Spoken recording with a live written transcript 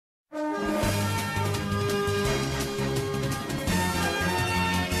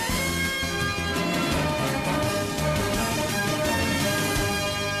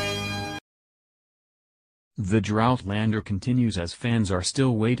The Outlander continues as fans are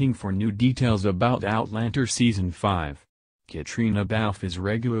still waiting for new details about Outlander Season 5. Caitriona Balfe is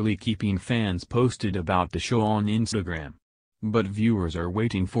regularly keeping fans posted about the show on Instagram. But viewers are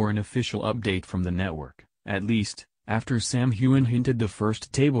waiting for an official update from the network, at least, after Sam Heughan hinted the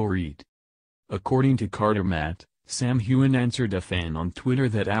first table read. According to Catriona, Sam Heughan answered a fan on Twitter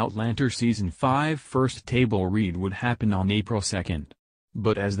that Outlander Season 5 first table read would happen on April 2nd.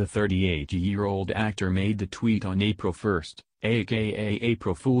 But as the 38-year-old actor made the tweet on April 1st, aka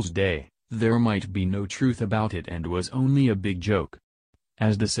April Fool's Day, there might be no truth about it and was only a big joke.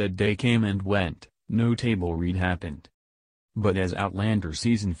 As the said day came and went, no table read happened. But as Outlander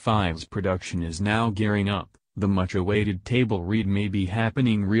Season 5's production is now gearing up, the much-awaited table read may be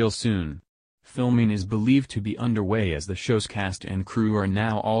happening real soon. Filming is believed to be underway as the show's cast and crew are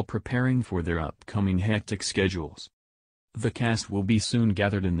now all preparing for their upcoming hectic schedules. The cast will be soon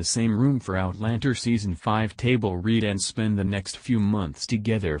gathered in the same room for Outlander Season 5 table read and spend the next few months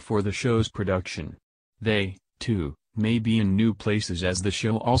together for the show's production. They, too, may be in new places as the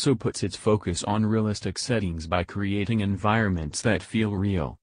show also puts its focus on realistic settings by creating environments that feel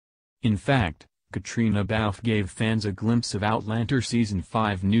real. In fact, Caitriona Balfe gave fans a glimpse of Outlander Season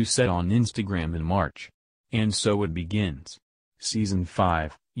 5 new set on Instagram in March. And so it begins. Season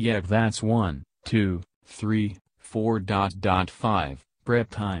 5, yep, that's 1, 2, 3, 4.5, prep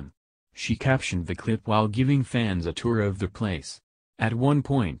time. She captioned the clip while giving fans a tour of the place. At one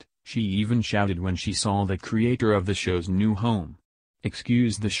point, she even shouted when she saw the creator of the show's new home.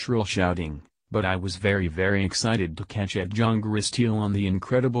 Excuse the shrill shouting, but I was very excited to catch a younger Steele on the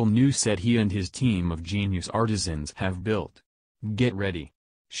incredible new set he and his team of genius artisans have built. Get ready.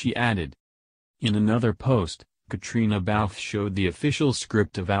 She added. In another post, Caitriona Balfe showed the official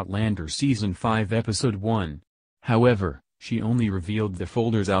script of Outlander Season 5 Episode 1. However, she only revealed the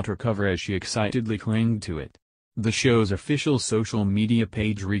folder's outer cover as she excitedly clung to it. The show's official social media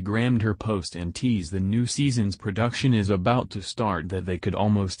page regrammed her post and teased the new season's production is about to start that they could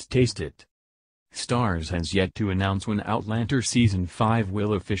almost taste it. Starz has yet to announce when Outlander Season 5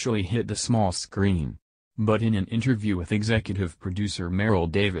 will officially hit the small screen. But in an interview with executive producer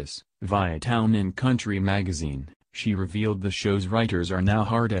Meryl Davis, via Town & Country magazine, she revealed the show's writers are now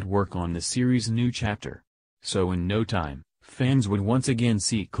hard at work on the series' new chapter. So in no time, fans would once again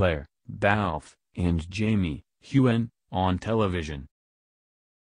see Claire, Balfe, and Jamie, Heughan, on television.